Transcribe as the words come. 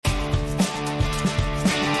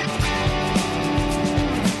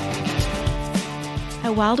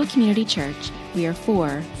At Wildwood Community Church, we are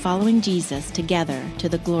for following Jesus together to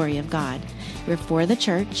the glory of God. We're for the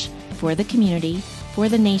church, for the community, for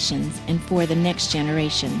the nations, and for the next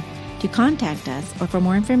generation. To contact us or for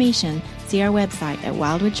more information, see our website at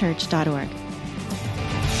wildwoodchurch.org.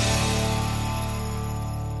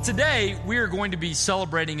 Today, we are going to be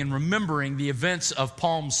celebrating and remembering the events of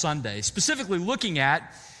Palm Sunday, specifically looking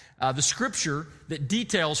at the scripture that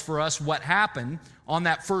details for us what happened on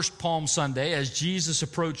that first Palm Sunday as Jesus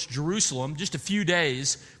approached Jerusalem just a few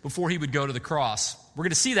days before he would go to the cross. We're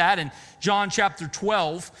going to see that in John chapter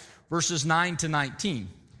 12, verses 9 to 19.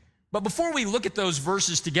 But before we look at those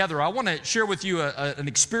verses together, I want to share with you an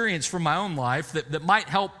experience from my own life that might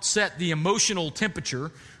help set the emotional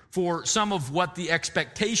temperature for some of what the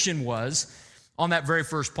expectation was on that very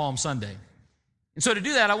first Palm Sunday. And so to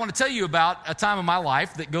do that, I want to tell you about a time in my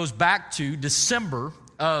life that goes back to December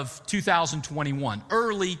of 2021,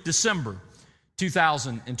 early December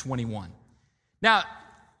 2021. Now,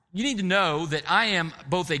 you need to know that I am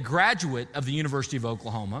both a graduate of the University of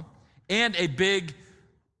Oklahoma and a big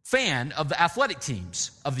fan of the athletic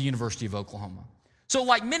teams of the University of Oklahoma. So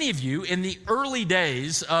like many of you, in the early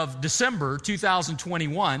days of December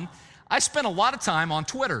 2021, I spent a lot of time on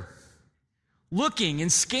Twitter, looking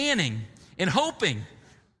and scanning and hoping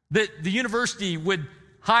that the university would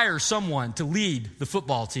hire someone to lead the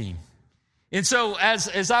football team. And so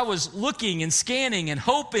as I was looking and scanning and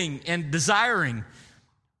hoping and desiring,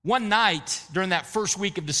 one night during that first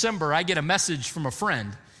week of December, I get a message from a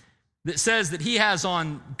friend that says that he has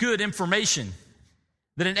on good information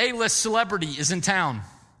that an A-list celebrity is in town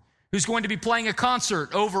who's going to be playing a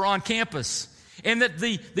concert over on campus, and that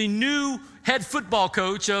the new head football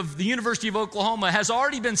coach of the University of Oklahoma has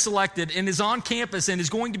already been selected and is on campus and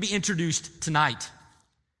is going to be introduced tonight.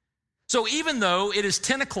 So even though it is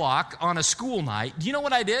 10 o'clock on a school night, do you know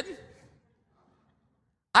what I did?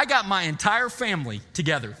 I got my entire family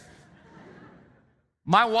together.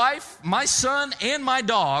 My wife, my son, and my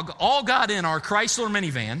dog all got in our Chrysler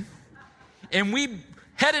minivan, and we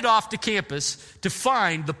headed off to campus to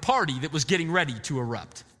find the party that was getting ready to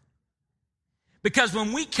erupt. Because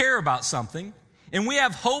when we care about something, and we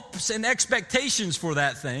have hopes and expectations for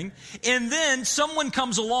that thing, and then someone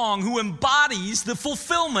comes along who embodies the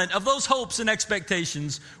fulfillment of those hopes and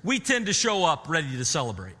expectations, we tend to show up ready to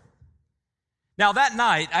celebrate. Now that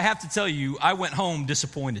night, I have to tell you, I went home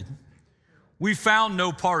disappointed. We found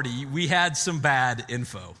no party. We had some bad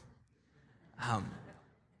info.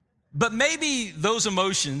 But maybe those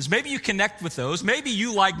emotions, maybe you connect with those. Maybe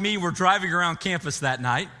you, like me, were driving around campus that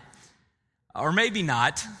night. Or maybe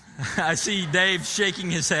not. I see Dave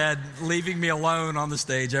shaking his head, leaving me alone on the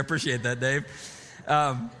stage. I appreciate that, Dave.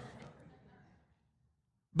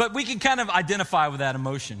 But we can kind of identify with that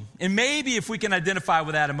emotion. And maybe if we can identify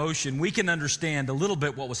with that emotion, we can understand a little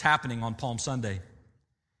bit what was happening on Palm Sunday.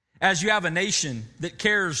 As you have a nation that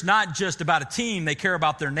cares not just about a team, they care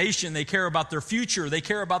about their nation, they care about their future, they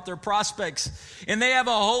care about their prospects, and they have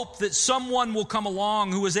a hope that someone will come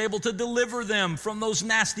along who is able to deliver them from those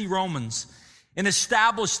nasty Romans and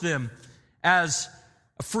establish them as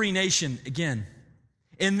a free nation again.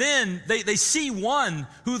 And then they see one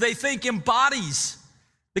who they think embodies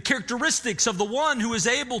the characteristics of the one who is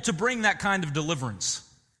able to bring that kind of deliverance.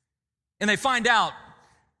 And they find out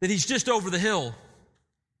that he's just over the hill.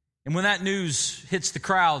 And when that news hits the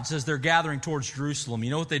crowds as they're gathering towards Jerusalem,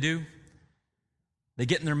 you know what they do? They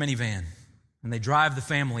get in their minivan and they drive the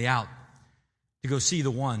family out to go see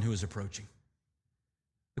the one who is approaching.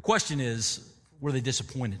 The question is, were they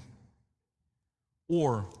disappointed?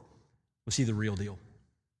 Or was he the real deal?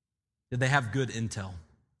 Did they have good intel?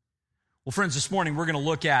 Well, friends, this morning we're going to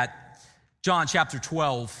look at John chapter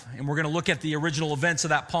 12, and we're going to look at the original events of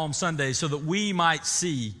that Palm Sunday so that we might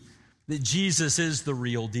see that Jesus is the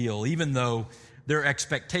real deal, even though their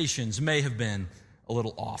expectations may have been a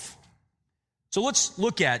little off. So let's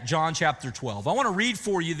look at John chapter 12. I want to read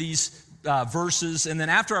for you these verses, and then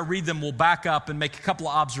after I read them, we'll back up and make a couple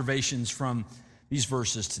of observations from these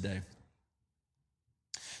verses today.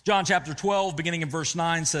 John chapter 12, beginning in verse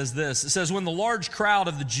 9, says this. It says, "When the large crowd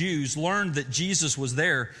of the Jews learned that Jesus was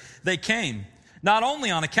there, they came, not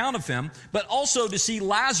only on account of him, but also to see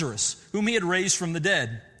Lazarus, whom he had raised from the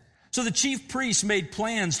dead. So the chief priests made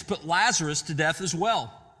plans to put Lazarus to death as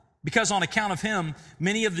well, because on account of him,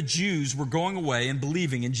 many of the Jews were going away and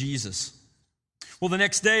believing in Jesus. Well, the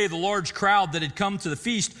next day, the large crowd that had come to the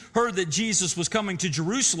feast heard that Jesus was coming to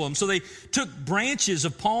Jerusalem. So they took branches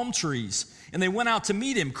of palm trees and they went out to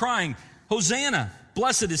meet him, crying, 'Hosanna,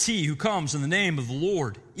 blessed is he who comes in the name of the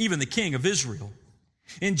Lord, even the King of Israel.'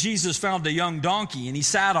 And Jesus found a young donkey and he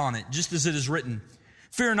sat on it, just as it is written,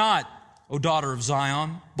 'Fear not, O daughter of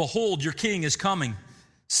Zion. Behold, your king is coming,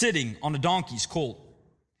 sitting on a donkey's colt."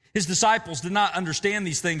 His disciples did not understand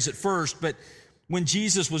these things at first, but when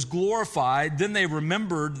Jesus was glorified, then they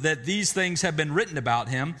remembered that these things had been written about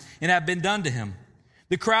him and had been done to him.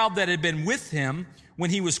 The crowd that had been with him when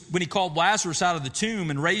he called Lazarus out of the tomb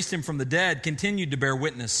and raised him from the dead continued to bear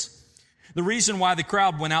witness. The reason why the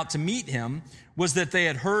crowd went out to meet him was that they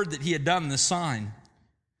had heard that he had done this sign.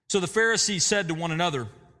 So the Pharisees said to one another,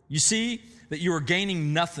 "You see that you are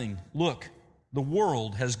gaining nothing. Look, the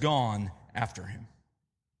world has gone after him."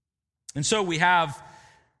 And so we have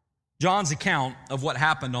John's account of what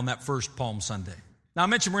happened on that first Palm Sunday. Now I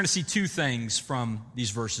mentioned we're going to see two things from these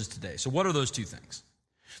verses today. So what are those two things?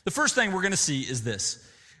 The first thing we're going to see is this.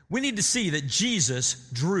 We need to see that Jesus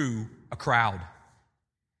drew a crowd.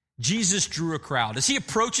 Jesus drew a crowd. As he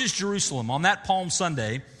approaches Jerusalem on that Palm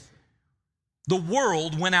Sunday, the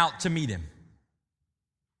world went out to meet him.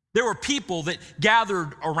 There were people that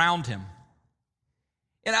gathered around him.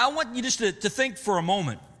 And I want you just to think for a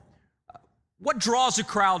moment, what draws a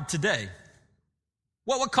crowd today?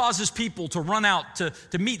 What causes people to run out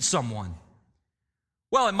to meet someone?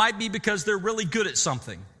 Well, it might be because they're really good at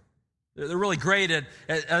something. They're really great at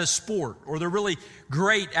a sport, or they're really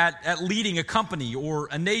great at leading a company or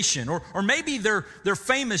a nation, or maybe they're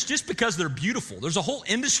famous just because they're beautiful. There's a whole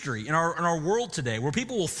industry in our world today where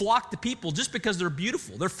people will flock to people just because they're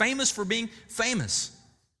beautiful. They're famous for being famous.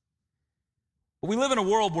 But we live in a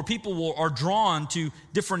world where people are drawn to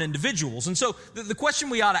different individuals. And so the question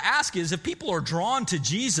we ought to ask is, if people are drawn to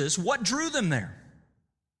Jesus, what drew them there?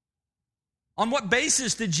 On what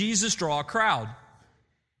basis did Jesus draw a crowd?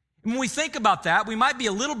 And when we think about that, we might be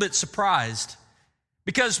a little bit surprised,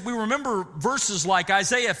 because we remember verses like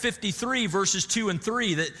Isaiah 53, verses 2 and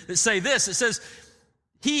 3 that say this. It says,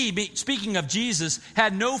 "He," speaking of Jesus,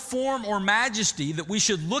 "had no form or majesty that we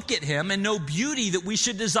should look at him, and no beauty that we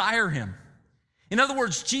should desire him." In other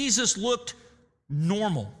words, Jesus looked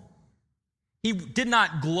normal. He did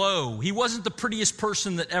not glow. He wasn't the prettiest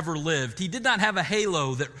person that ever lived. He did not have a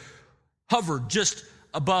halo that hovered just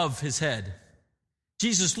above his head.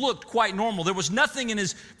 Jesus looked quite normal. There was nothing in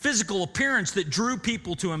his physical appearance that drew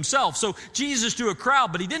people to himself. So Jesus drew a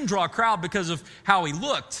crowd, but he didn't draw a crowd because of how he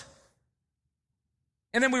looked.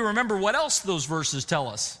 And then we remember what else those verses tell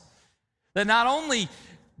us. That not only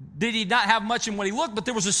did he not have much in what he looked, but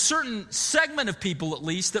there was a certain segment of people, at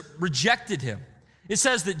least, that rejected him. It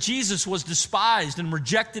says that Jesus was despised and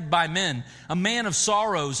rejected by men, a man of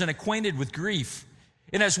sorrows and acquainted with grief.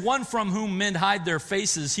 And as one from whom men hide their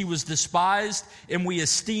faces, he was despised, and we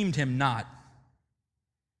esteemed him not.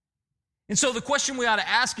 And so the question we ought to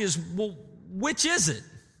ask is, well, which is it?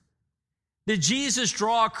 Did Jesus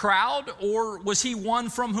draw a crowd, or was he one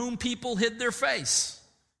from whom people hid their face?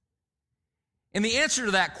 And the answer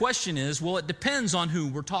to that question is, well, it depends on who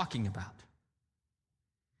we're talking about.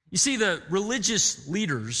 You see, the religious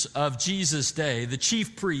leaders of Jesus' day, the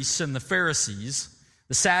chief priests and the Pharisees,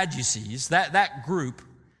 the Sadducees, that group,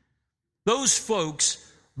 those folks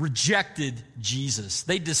rejected Jesus.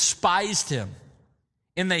 They despised him,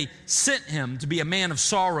 and they sent him to be a man of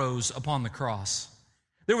sorrows upon the cross.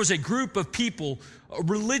 There was a group of people,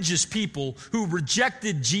 religious people, who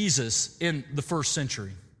rejected Jesus in the first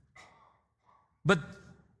century. But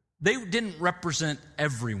they didn't represent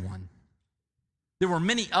everyone. There were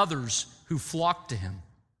many others who flocked to him.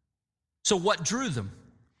 So what drew them?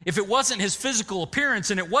 If it wasn't his physical appearance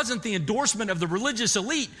and it wasn't the endorsement of the religious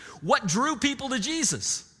elite, what drew people to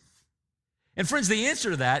Jesus? And friends, the answer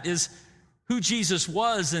to that is who Jesus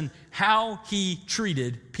was and how he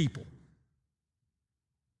treated people.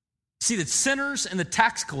 See, the sinners and the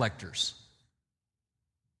tax collectors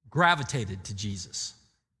gravitated to Jesus.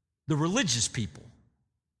 The religious people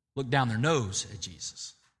looked down their nose at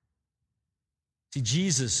Jesus. See,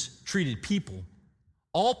 Jesus treated people,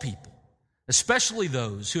 all people, especially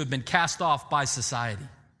those who have been cast off by society.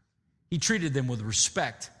 He treated them with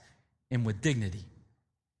respect and with dignity.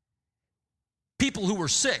 People who were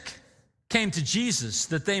sick came to Jesus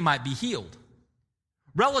that they might be healed.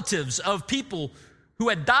 Relatives of people who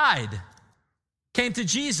had died came to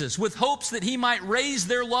Jesus with hopes that he might raise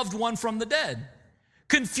their loved one from the dead.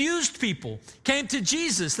 Confused people came to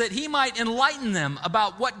Jesus that he might enlighten them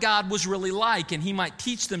about what God was really like, and he might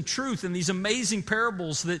teach them truth in these amazing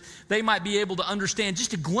parables that they might be able to understand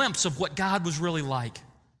just a glimpse of what God was really like.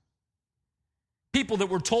 People that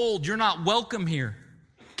were told, "You're not welcome here,"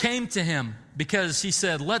 came to him because he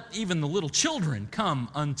said, "Let even the little children come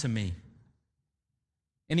unto me."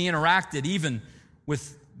 And he interacted even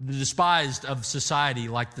with the despised of society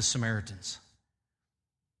like the Samaritans.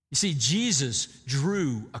 You see, Jesus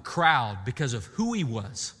drew a crowd because of who he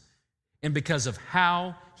was and because of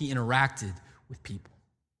how he interacted with people.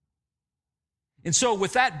 And so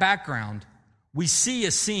with that background, we see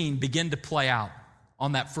a scene begin to play out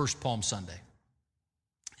on that first Palm Sunday.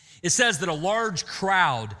 It says that a large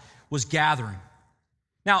crowd was gathering.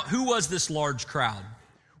 Now, who was this large crowd?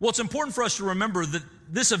 Well, it's important for us to remember that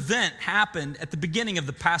this event happened at the beginning of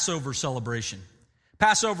the Passover celebration.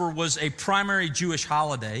 Passover was a primary Jewish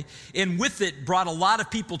holiday, and with it brought a lot of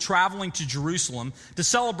people traveling to Jerusalem to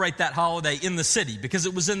celebrate that holiday in the city, because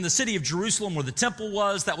it was in the city of Jerusalem where the temple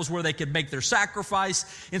was. That was where they could make their sacrifice.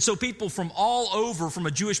 And so people from all over, from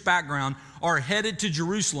a Jewish background, are headed to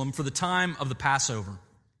Jerusalem for the time of the Passover.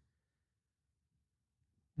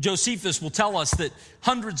 Josephus will tell us that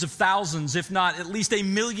hundreds of thousands, if not at least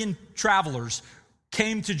 1 million travelers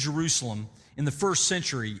came to Jerusalem in the first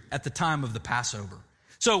century at the time of the Passover.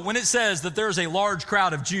 So when it says that there's a large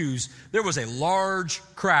crowd of Jews, there was a large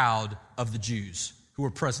crowd of the Jews who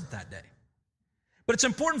were present that day. But it's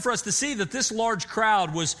important for us to see that this large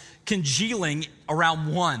crowd was congealing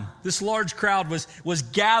around one. This large crowd was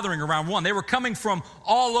gathering around one. They were coming from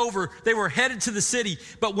all over. They were headed to the city.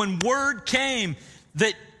 But when word came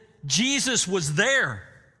that Jesus was there,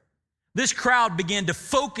 this crowd began to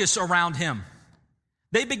focus around him.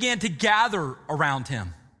 They began to gather around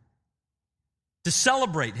him to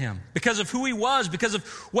celebrate him because of who he was, because of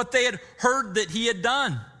what they had heard that he had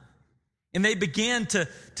done. And they began to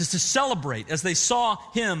celebrate as they saw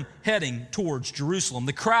him heading towards Jerusalem.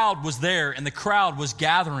 The crowd was there, and the crowd was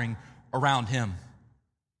gathering around him.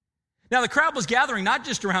 Now, the crowd was gathering not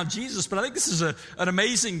just around Jesus, but I think this is an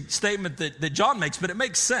amazing statement that John makes, but it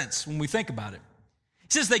makes sense when we think about it. He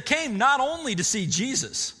says they came not only to see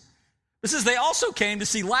Jesus, it says they also came to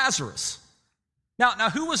see Lazarus. Now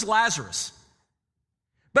who was Lazarus?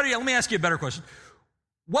 Better yet, let me ask you a better question.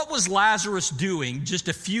 What was Lazarus doing just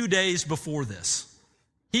a few days before this?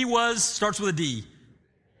 He was, starts with a D,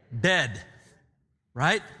 dead,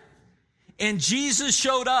 right? And Jesus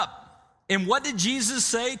showed up. And what did Jesus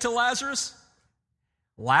say to Lazarus?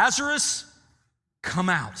 Lazarus, come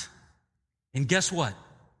out. And guess what?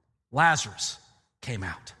 Lazarus came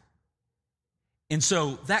out. And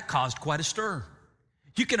so that caused quite a stir.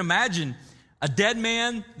 You can imagine a dead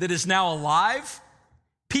man that is now alive.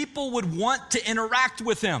 People would want to interact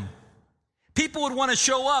with him. People would want to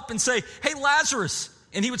show up and say, hey, Lazarus.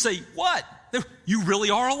 And he would say, what? You really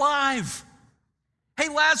are alive. Hey,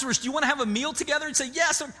 Lazarus, do you want to have a meal together? And say,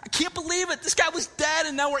 yes, I can't believe it. This guy was dead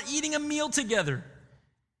and now we're eating a meal together.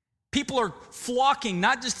 People are flocking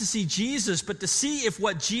not just to see Jesus, but to see if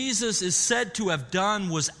what Jesus is said to have done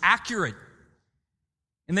was accurate.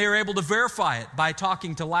 And they are able to verify it by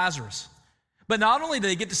talking to Lazarus. But not only did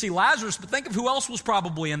they get to see Lazarus, but think of who else was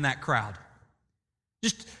probably in that crowd.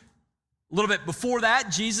 Just a little bit before that,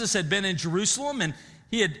 Jesus had been in Jerusalem, and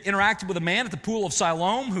he had interacted with a man at the pool of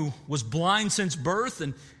Siloam who was blind since birth,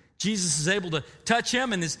 and Jesus is able to touch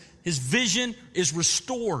him, and his vision is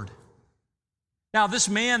restored. Now, this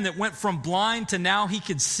man that went from blind to now he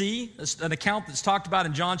could see, an account that's talked about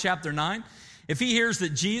in John chapter 9, if he hears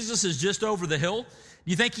that Jesus is just over the hill, do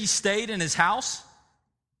you think he stayed in his house?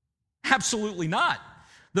 Absolutely not.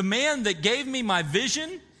 The man that gave me my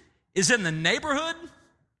vision is in the neighborhood.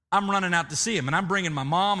 I'm running out to see him, and I'm bringing my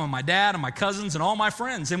mom and my dad and my cousins and all my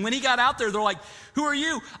friends. And when he got out there, they're like, who are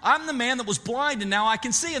you? I'm the man that was blind and now I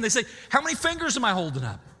can see. And they say, how many fingers am I holding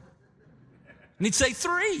up? And he'd say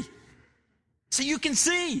 3. So you can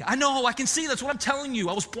see. I know, I can see. That's what I'm telling you.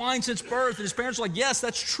 I was blind since birth. And his parents were like, yes,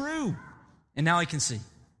 that's true. And now he can see.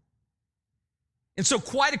 And so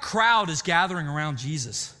quite a crowd is gathering around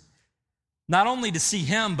Jesus. Not only to see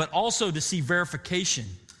him, but also to see verification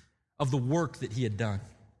of the work that he had done.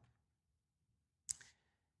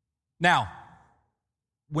 Now,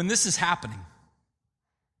 when this is happening,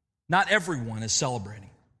 not everyone is celebrating.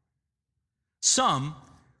 Some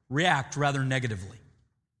react rather negatively.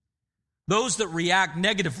 Those that react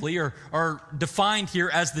negatively are defined here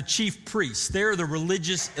as the chief priests. They're the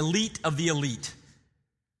religious elite of the elite.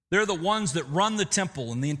 They're the ones that run the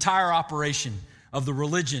temple and the entire operation of the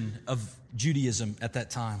religion of Judaism at that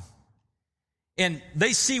time. And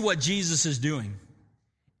they see what Jesus is doing,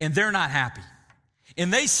 and they're not happy.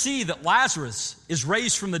 And they see that Lazarus is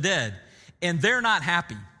raised from the dead, and they're not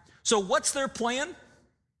happy. So what's their plan?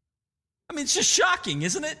 I mean, it's just shocking,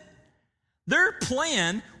 isn't it? Their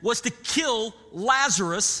plan was to kill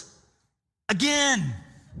Lazarus again.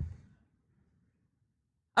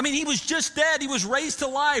 I mean, he was just dead. He was raised to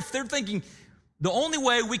life. They're thinking the only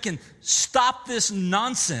way we can stop this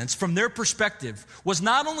nonsense from their perspective was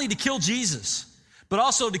not only to kill Jesus, but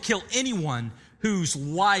also to kill anyone whose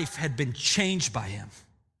life had been changed by him.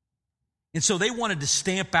 And so they wanted to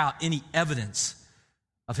stamp out any evidence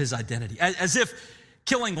of his identity, as if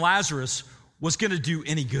killing Lazarus was going to do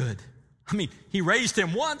any good. I mean, he raised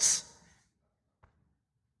him once,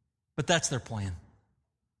 but that's their plan.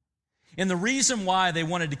 And the reason why they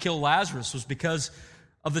wanted to kill Lazarus was because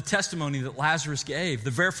of the testimony that Lazarus gave,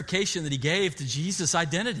 the verification that he gave to Jesus'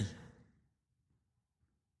 identity.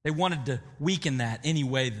 They wanted to weaken that any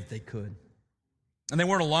way that they could. And they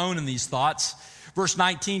weren't alone in these thoughts. Verse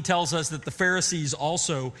 19 tells us that the Pharisees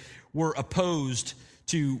also were opposed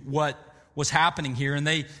to what was happening here. And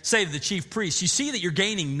they say to the chief priests, you see that you're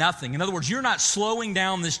gaining nothing. In other words, you're not slowing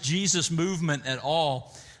down this Jesus movement at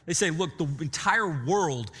all. They say, look, the entire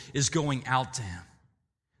world is going out to him.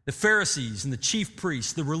 The Pharisees and the chief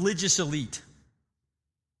priests, the religious elite,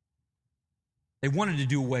 they wanted to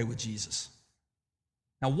do away with Jesus.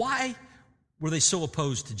 Now, why were they so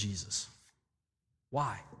opposed to Jesus?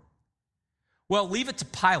 Why? Well, leave it to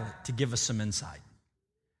Pilate to give us some insight.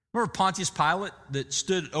 Remember Pontius Pilate that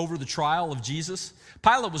stood over the trial of Jesus?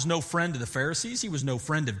 Pilate was no friend of the Pharisees. He was no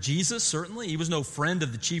friend of Jesus, certainly. He was no friend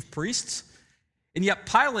of the chief priests. And yet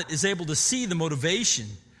Pilate is able to see the motivation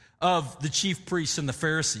of the chief priests and the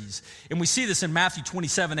Pharisees. And we see this in Matthew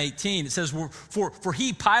 27:18. It says, for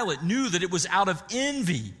he, Pilate, knew that it was out of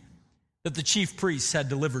envy that the chief priests had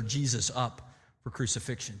delivered Jesus up for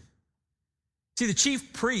crucifixion. See, the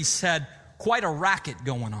chief priests had quite a racket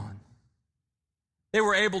going on. They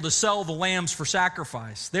were able to sell the lambs for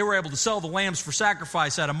sacrifice. They were able to sell the lambs for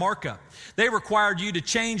sacrifice at a markup. They required you to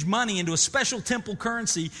change money into a special temple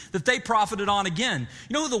currency that they profited on again.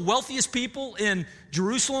 You know who the wealthiest people in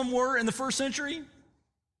Jerusalem were in the first century?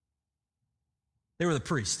 They were the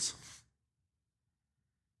priests.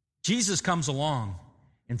 Jesus comes along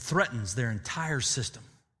and threatens their entire system,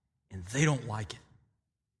 and they don't like it.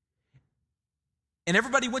 And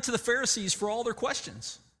everybody went to the Pharisees for all their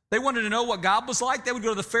questions. They wanted to know what God was like. They would go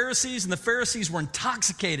to the Pharisees, and the Pharisees were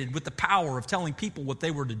intoxicated with the power of telling people what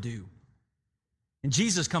they were to do. And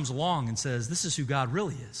Jesus comes along and says, this is who God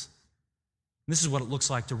really is. And this is what it looks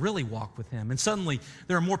like to really walk with him. And suddenly,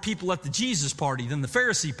 there are more people at the Jesus party than the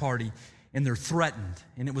Pharisee party, and they're threatened.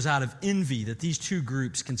 And it was out of envy that these two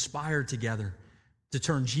groups conspired together to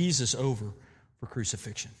turn Jesus over for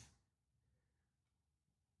crucifixion.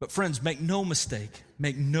 But friends, make no mistake,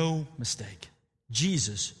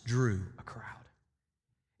 Jesus drew a crowd.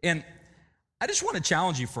 And I just want to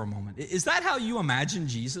challenge you for a moment. Is that how you imagine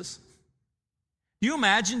Jesus? Do you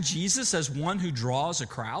imagine Jesus as one who draws a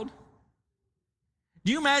crowd?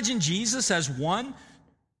 Do you imagine Jesus as one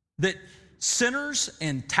that sinners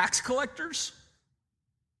and tax collectors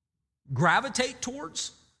gravitate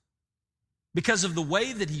towards because of the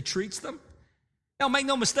way that he treats them? Now, make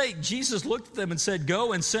no mistake, Jesus looked at them and said,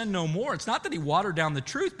 go and sin no more. It's not that he watered down the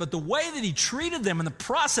truth, but the way that he treated them in the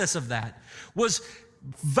process of that was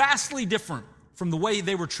vastly different from the way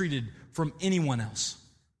they were treated from anyone else.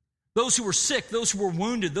 Those who were sick, those who were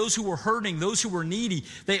wounded, those who were hurting, those who were needy,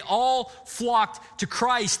 they all flocked to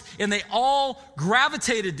Christ, and they all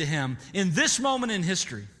gravitated to him in this moment in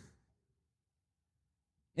history.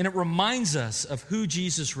 And it reminds us of who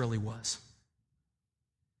Jesus really was.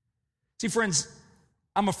 See, friends,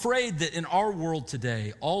 I'm afraid that in our world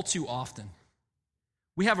today, all too often,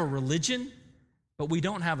 we have a religion, but we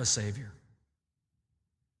don't have a Savior.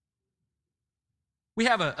 We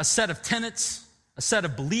have a set of tenets, a set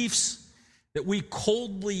of beliefs that we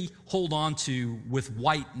coldly hold on to with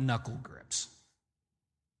white knuckle grips,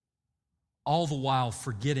 all the while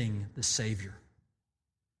forgetting the Savior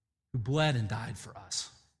who bled and died for us.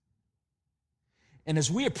 And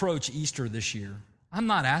as we approach Easter this year, I'm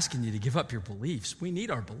not asking you to give up your beliefs. We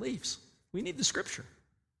need our beliefs. We need the Scripture.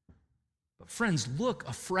 But friends, look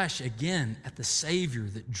afresh again at the Savior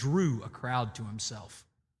that drew a crowd to himself.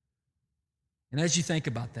 And as you think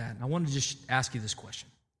about that, I want to just ask you this question.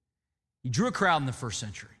 He drew a crowd in the first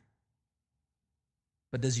century.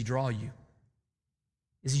 But does he draw you?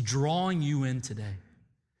 Is he drawing you in today?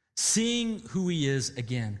 Seeing who he is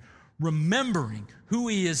again. Remembering who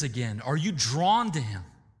he is again. Are you drawn to him?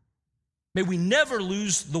 May we never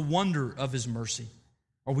lose the wonder of his mercy.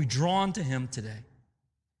 Are we drawn to him today?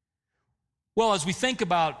 Well, as we think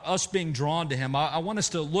about us being drawn to him, I want us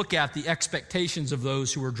to look at the expectations of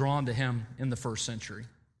those who were drawn to him in the first century.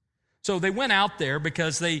 So they went out there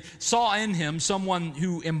because they saw in him someone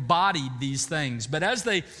who embodied these things. But as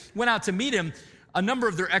they went out to meet him, a number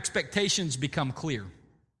of their expectations become clear.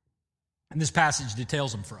 And this passage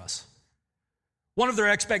details them for us. One of their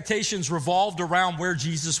expectations revolved around where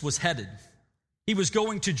Jesus was headed. He was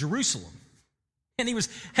going to Jerusalem. And he was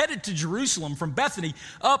headed to Jerusalem from Bethany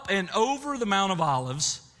up and over the Mount of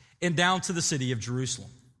Olives and down to the city of Jerusalem.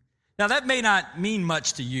 Now, that may not mean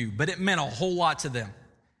much to you, but it meant a whole lot to them.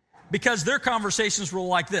 Because their conversations were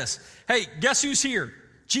like this. Hey, guess who's here?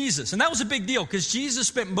 Jesus. And that was a big deal because Jesus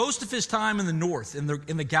spent most of his time in the north, in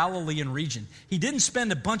the Galilean region. He didn't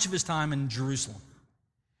spend a bunch of his time in Jerusalem.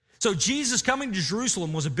 So Jesus coming to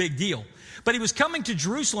Jerusalem was a big deal. But he was coming to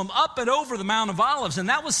Jerusalem up and over the Mount of Olives, and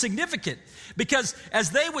that was significant because as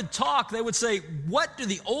they would talk, they would say, what do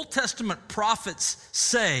the Old Testament prophets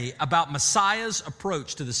say about Messiah's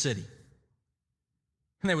approach to the city?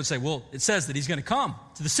 And they would say, well, it says that he's going to come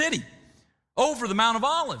to the city over the Mount of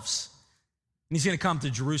Olives, and he's going to come to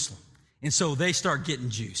Jerusalem. And so they start getting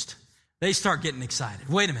juiced. They start getting excited.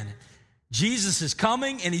 Wait a minute. Jesus is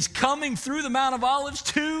coming, and he's coming through the Mount of Olives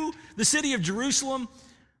to the city of Jerusalem.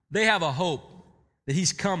 They have a hope that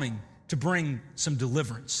he's coming to bring some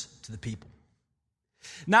deliverance to the people.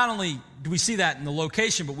 Not only do we see that in the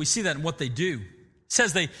location, but we see that in what they do. It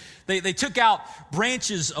says they took out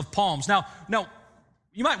branches of palms. Now,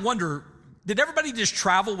 you might wonder, did everybody just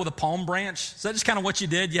travel with a palm branch? Is that just kind of what you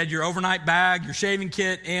did? You had your overnight bag, your shaving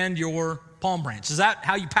kit, and your palm branch. Is that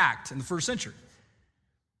how you packed in the first century?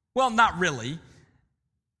 Well, not really.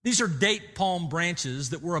 These are date palm branches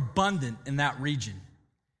that were abundant in that region.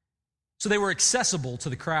 So they were accessible to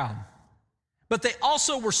the crowd. But they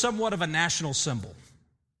also were somewhat of a national symbol.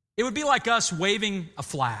 It would be like us waving a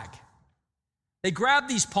flag. They grabbed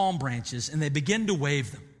these palm branches and they begin to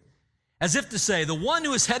wave them, as if to say, the one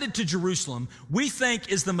who is headed to Jerusalem, we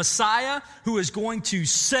think is the Messiah who is going to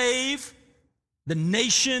save the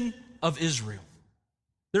nation of Israel.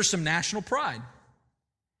 There's some national pride.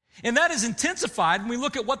 And that is intensified when we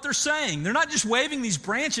look at what they're saying. They're not just waving these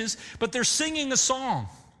branches, but they're singing a song.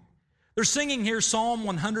 They're singing here Psalm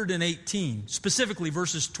 118, specifically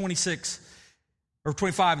verses 25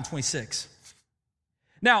 and 26.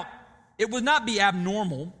 Now, it would not be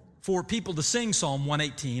abnormal for people to sing Psalm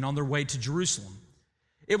 118 on their way to Jerusalem.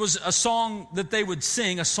 It was a song that they would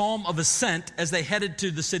sing, a psalm of ascent, as they headed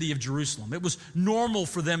to the city of Jerusalem. It was normal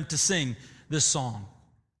for them to sing this song.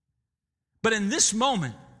 But in this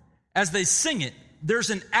moment, as they sing it, there's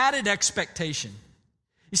an added expectation.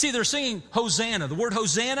 You see, they're singing Hosanna. The word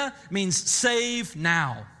Hosanna means save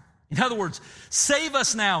now. In other words, save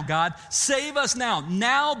us now, God. Save us now.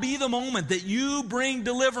 Now be the moment that you bring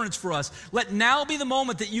deliverance for us. Let now be the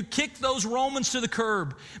moment that you kick those Romans to the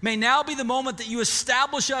curb. May now be the moment that you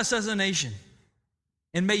establish us as a nation.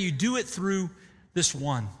 And may you do it through this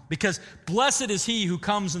one. Because blessed is he who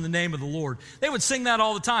comes in the name of the Lord. They would sing that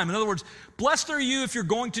all the time. In other words, blessed are you if you're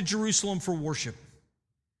going to Jerusalem for worship.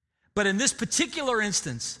 But in this particular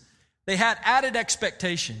instance, they had added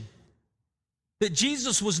expectation that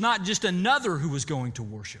Jesus was not just another who was going to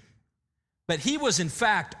worship, but he was in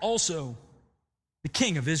fact also the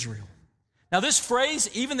King of Israel. Now this phrase,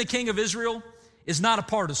 even the King of Israel, is not a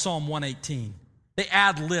part of Psalm 118. They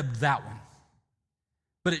ad-libbed that one.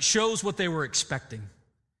 But it shows what they were expecting.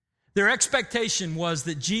 Their expectation was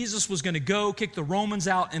that Jesus was going to go kick the Romans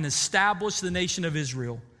out and establish the nation of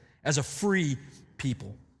Israel as a free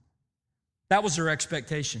people. That was their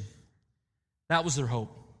expectation. That was their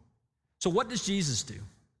hope. So what does Jesus do?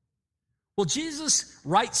 Well, Jesus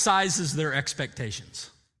right-sizes their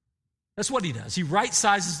expectations. That's what he does. He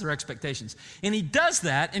right-sizes their expectations. And he does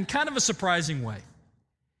that in kind of a surprising way.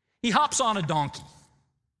 He hops on a donkey.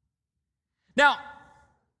 Now,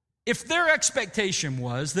 if their expectation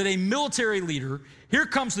was that a military leader, here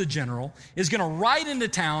comes the general, is going to ride into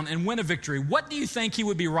town and win a victory, what do you think he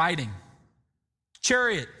would be riding?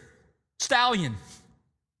 Chariot, stallion,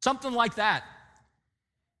 something like that.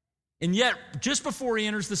 And yet, just before he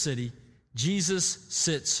enters the city, Jesus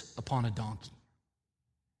sits upon a donkey.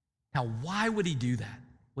 Now, why would he do that?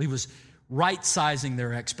 Well, he was right-sizing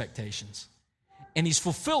their expectations. And he's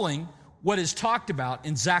fulfilling what is talked about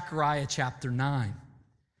in Zechariah chapter 9.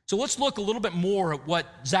 So let's look a little bit more at what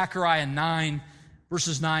Zechariah 9,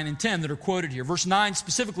 verses 9 and 10 that are quoted here. Verse 9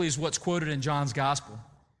 specifically is what's quoted in John's gospel.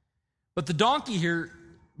 But the donkey here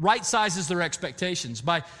right-sizes their expectations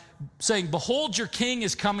by saying, behold, your king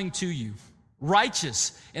is coming to you.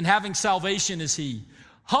 Righteous and having salvation is he.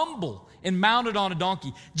 Humble and mounted on a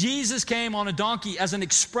donkey. Jesus came on a donkey as an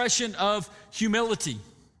expression of humility.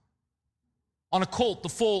 On a colt, the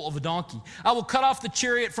foal of a donkey. I will cut off the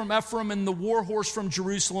chariot from Ephraim and the war horse from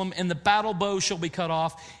Jerusalem, and the battle bow shall be cut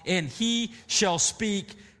off, and he shall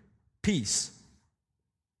speak peace.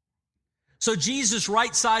 So Jesus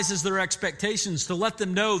right-sizes their expectations to let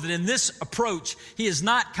them know that in this approach, he is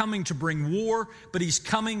not coming to bring war, but he's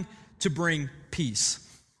coming to bring peace.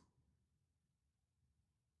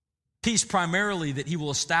 Peace primarily that he will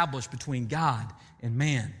establish between God and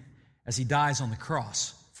man as he dies on the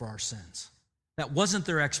cross for our sins. That wasn't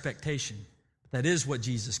their expectation. That is what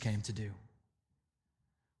Jesus came to do.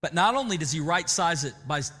 But not only does he right-size it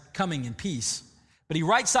by coming in peace, but he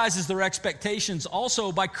right-sizes their expectations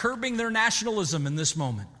also by curbing their nationalism in this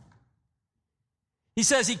moment. He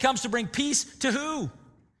says he comes to bring peace to who?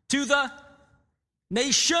 To the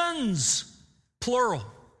nations, plural.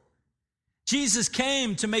 Jesus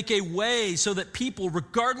came to make a way so that people,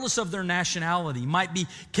 regardless of their nationality, might be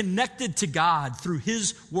connected to God through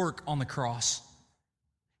his work on the cross.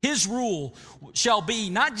 His rule shall be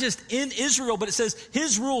not just in Israel, but it says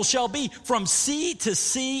his rule shall be from sea to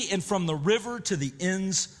sea and from the river to the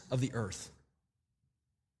ends of the earth.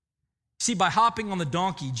 See, by hopping on the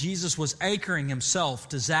donkey, Jesus was anchoring himself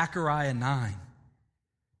to Zechariah 9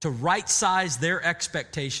 to right-size their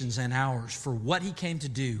expectations and ours for what he came to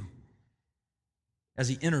do as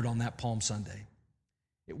he entered on that Palm Sunday.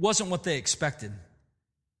 It wasn't what they expected,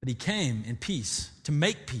 but he came in peace to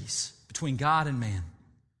make peace between God and man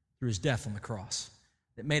through his death on the cross.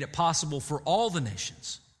 That made it possible for all the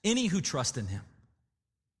nations, any who trust in him,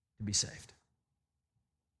 to be saved.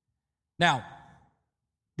 Now,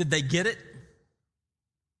 did they get it?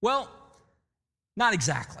 Well, not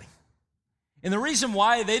exactly. And the reason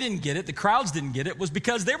why they didn't get it, the crowds didn't get it, was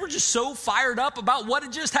because they were just so fired up about what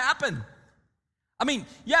had just happened. I mean,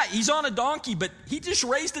 yeah, he's on a donkey, but he just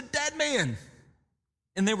raised a dead man.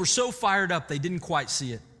 And they were so fired up, they didn't quite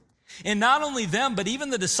see it. And not only them, but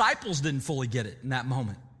even the disciples didn't fully get it in that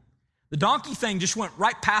moment. The donkey thing just went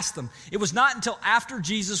right past them. It was not until after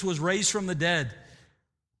Jesus was raised from the dead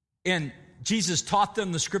and Jesus taught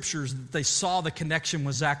them the scriptures that they saw the connection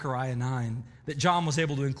with Zechariah 9, that John was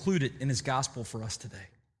able to include it in his gospel for us today.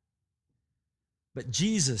 But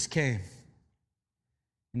Jesus came,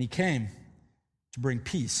 and he came to bring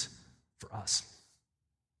peace for us.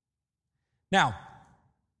 Now,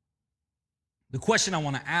 the question I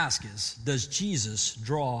want to ask is, does Jesus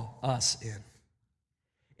draw us in?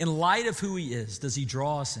 In light of who he is, does he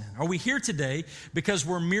draw us in? Are we here today because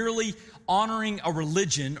we're merely honoring a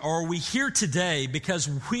religion, or are we here today because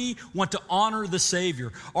we want to honor the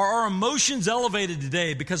Savior? Are our emotions elevated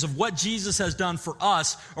today because of what Jesus has done for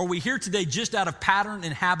us? Or are we here today just out of pattern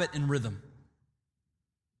and habit and rhythm?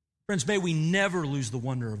 Friends, may we never lose the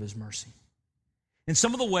wonder of his mercy. And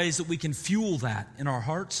some of the ways that we can fuel that in our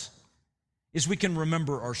hearts is we can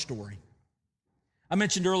remember our story. I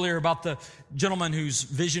mentioned earlier about the gentleman whose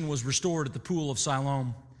vision was restored at the pool of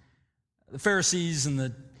Siloam. The Pharisees and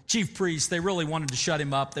the chief priests, they really wanted to shut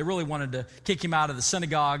him up. They really wanted to kick him out of the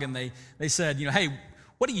synagogue, and they said, hey,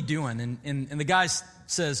 what are you doing? And the guy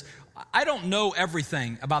says, I don't know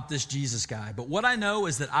everything about this Jesus guy, but what I know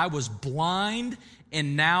is that I was blind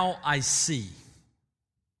and now I see.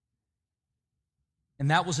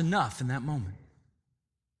 And that was enough in that moment.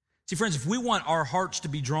 See, friends, if we want our hearts to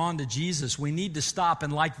be drawn to Jesus, we need to stop,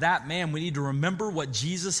 and like that man, we need to remember what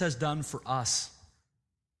Jesus has done for us.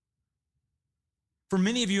 For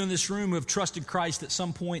many of you in this room who have trusted Christ at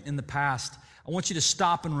some point in the past, I want you to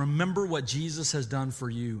stop and remember what Jesus has done for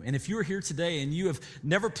you. And if you're here today and you have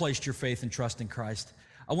never placed your faith and trust in Christ,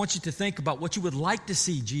 I want you to think about what you would like to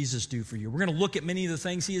see Jesus do for you. We're going to look at many of the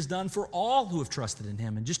things he has done for all who have trusted in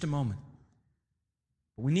him in just a moment.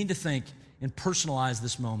 But we need to think and personalize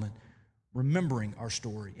this moment, remembering our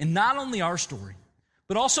story. And not only our story,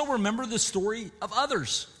 but also remember the story of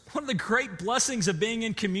others. One of the great blessings of being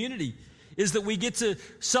in community is that we get to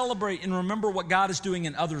celebrate and remember what God is doing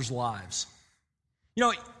in others' lives.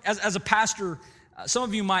 As a pastor, some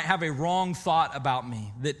of you might have a wrong thought about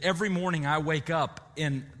me, that every morning I wake up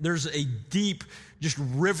and there's a deep just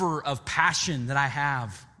river of passion that I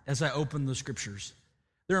have as I open the scriptures.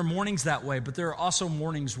 There are mornings that way, but there are also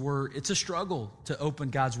mornings where it's a struggle to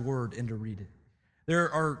open God's word and to read it. There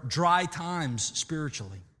are dry times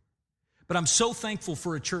spiritually. But I'm so thankful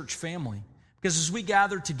for a church family, because as we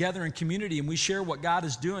gather together in community and we share what God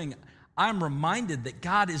is doing, I'm reminded that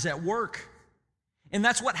God is at work. And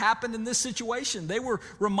that's what happened in this situation. They were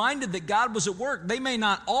reminded that God was at work. They may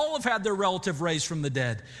not all have had their relative raised from the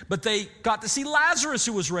dead, but they got to see Lazarus,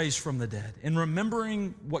 who was raised from the dead, and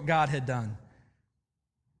remembering what God had done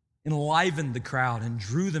enlivened the crowd and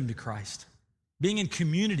drew them to Christ. Being in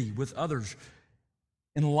community with others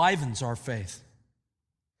enlivens our faith.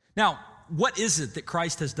 Now, what is it that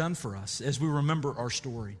Christ has done for us as we remember our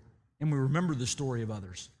story and we remember the story of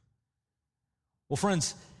others? Well,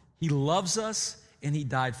 friends, he loves us and he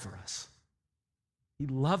died for us. He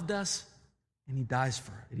loved us and he died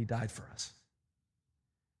for us.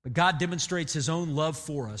 But God demonstrates his own love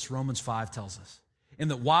for us, Romans 5 tells us, in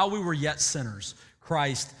that while we were yet sinners,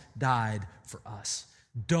 Christ died for us.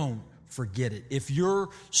 Don't forget it. If your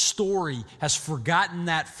story has forgotten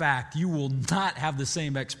that fact, you will not have the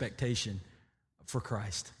same expectation for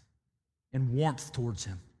Christ and warmth towards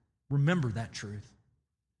him. Remember that truth.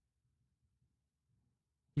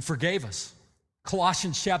 He forgave us.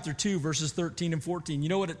 Colossians chapter 2, verses 13 and 14. You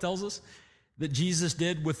know what it tells us that Jesus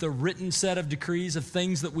did with the written set of decrees of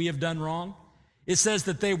things that we have done wrong? It says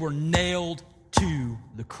that they were nailed to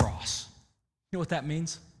the cross. You know what that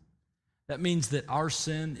means? That means that our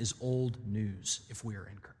sin is old news if we are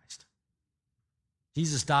in Christ.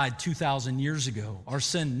 Jesus died 2,000 years ago. Our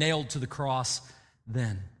sin nailed to the cross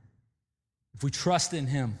then. If we trust in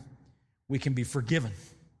him, we can be forgiven.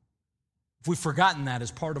 If we've forgotten that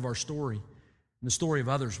as part of our story and the story of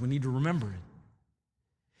others, we need to remember it.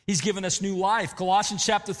 He's given us new life. Colossians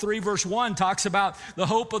chapter 3, verse 1 talks about the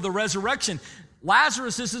hope of the resurrection.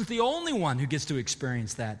 Lazarus isn't the only one who gets to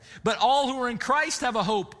experience that, but all who are in Christ have a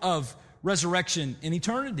hope of resurrection in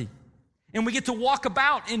eternity. And we get to walk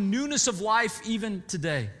about in newness of life even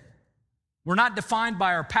today. We're not defined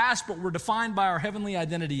by our past, but we're defined by our heavenly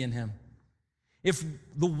identity in him. If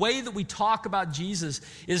the way that we talk about Jesus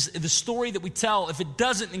is the story that we tell, if it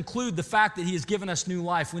doesn't include the fact that he has given us new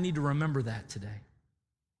life, we need to remember that today.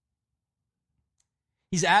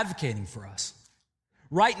 He's advocating for us.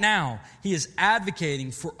 Right now, he is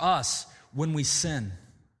advocating for us when we sin.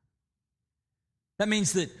 That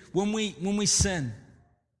means that when we sin,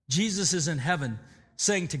 Jesus is in heaven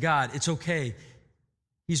saying to God, it's okay,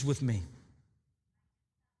 he's with me.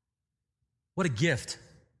 What a gift.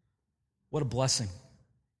 What a blessing.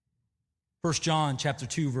 1 John chapter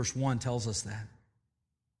 2, verse 1 tells us that.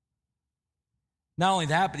 Not only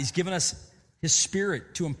that, but he's given us his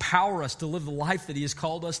Spirit to empower us to live the life that he has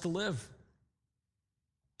called us to live.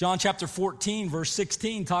 John chapter 14, verse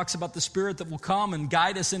 16 talks about the Spirit that will come and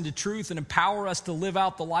guide us into truth and empower us to live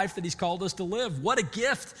out the life that he's called us to live. What a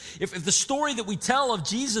gift. If the story that we tell of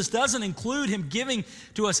Jesus doesn't include him giving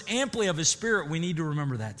to us amply of his Spirit, we need to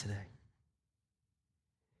remember that today.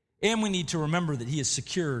 And we need to remember that he has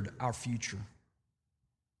secured our future.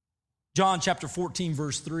 John chapter 14,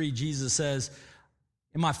 verse 3, Jesus says,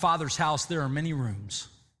 in my Father's house there are many rooms,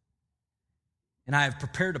 and I have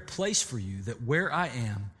prepared a place for you that where I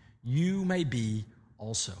am, you may be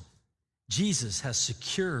also. Jesus has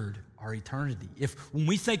secured our eternity. When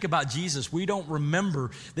we think about Jesus, we don't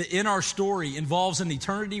remember that in our story involves an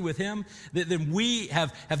eternity with him, then we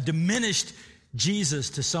have diminished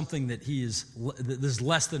Jesus to something that that is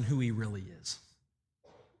less than who he really is.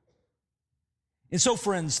 And so,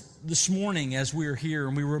 friends, this morning as we're here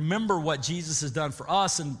and we remember what Jesus has done for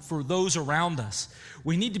us and for those around us,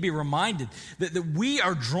 we need to be reminded that we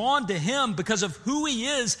are drawn to him because of who he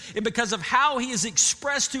is and because of how he has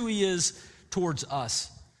expressed who he is towards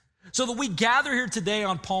us. So that we gather here today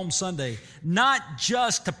on Palm Sunday, not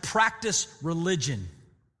just to practice religion,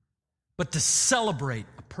 but to celebrate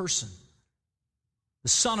a person, the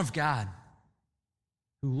Son of God,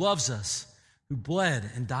 who loves us, who bled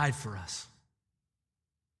and died for us.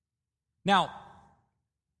 Now,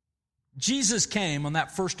 Jesus came on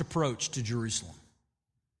that first approach to Jerusalem.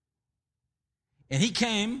 And he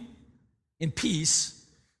came in peace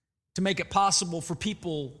to make it possible for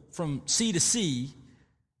people from sea to sea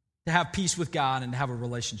to have peace with God and to have a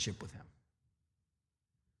relationship with him.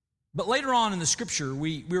 But later on in the scripture,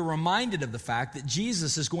 we're reminded of the fact that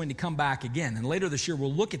Jesus is going to come back again. And later this year,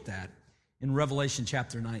 we'll look at that in Revelation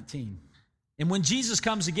chapter 19. And when Jesus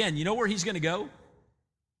comes again, you know where he's going to go?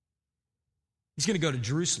 He's going to go to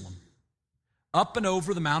Jerusalem, up and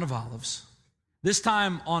over the Mount of Olives, this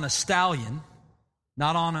time on a stallion,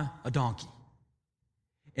 not on a donkey.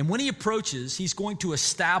 And when he approaches, he's going to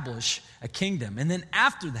establish a kingdom. And then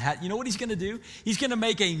after that, you know what he's going to do? He's going to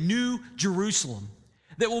make a new Jerusalem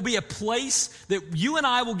that will be a place that you and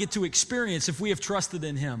I will get to experience if we have trusted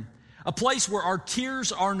in him. A place where our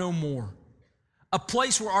tears are no more. A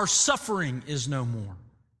place where our suffering is no more.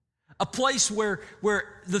 A place where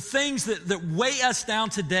the things that weigh us down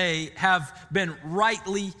today have been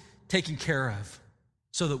rightly taken care of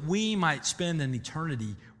so that we might spend an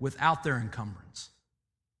eternity without their encumbrance.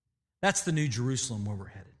 That's the new Jerusalem where we're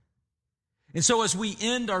headed. And so as we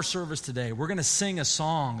end our service today, we're going to sing a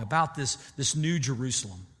song about this new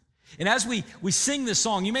Jerusalem. And as we sing this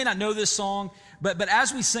song, you may not know this song, but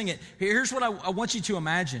as we sing it, here's what I want you to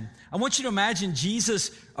imagine. I want you to imagine Jesus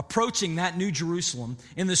approaching that new Jerusalem.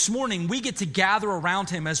 And this morning, we get to gather around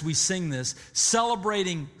him as we sing this,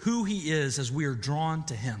 celebrating who he is as we are drawn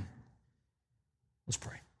to him. Let's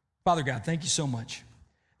pray. Father God, thank you so much.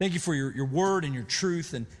 Thank you for your word and your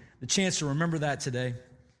truth and the chance to remember that today.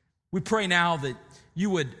 We pray now that you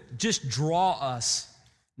would just draw us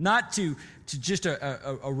not to just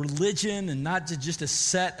a religion and not to just a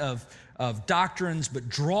set of doctrines, but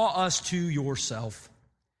draw us to yourself,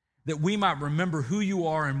 that we might remember who you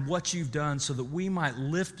are and what you've done, so that we might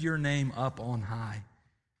lift your name up on high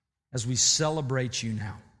as we celebrate you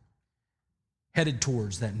now, headed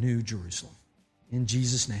towards that new Jerusalem. In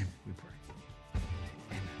Jesus' name we pray.